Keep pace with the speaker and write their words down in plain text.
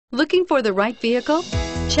Looking for the right vehicle?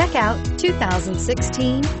 Check out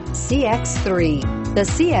 2016 CX-3. The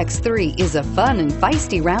CX-3 is a fun and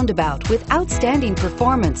feisty roundabout with outstanding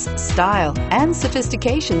performance, style, and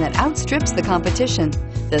sophistication that outstrips the competition.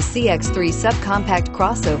 The CX-3 subcompact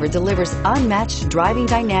crossover delivers unmatched driving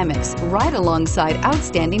dynamics right alongside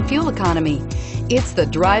outstanding fuel economy. It's the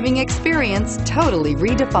driving experience totally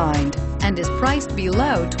redefined and is priced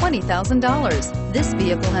below $20,000. This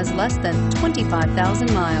vehicle has less than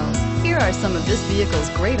 25,000 miles. Here are some of this vehicle's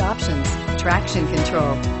great options: traction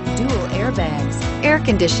control, dual airbags, air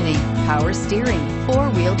conditioning, power steering,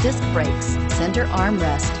 four-wheel disc brakes, center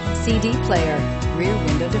armrest, CD player, rear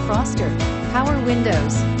window defroster, power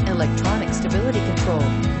windows, electronic stability control.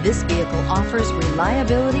 This vehicle offers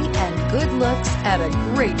reliability and good looks at a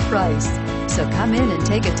great price. So come in and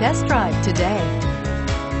take a test drive today.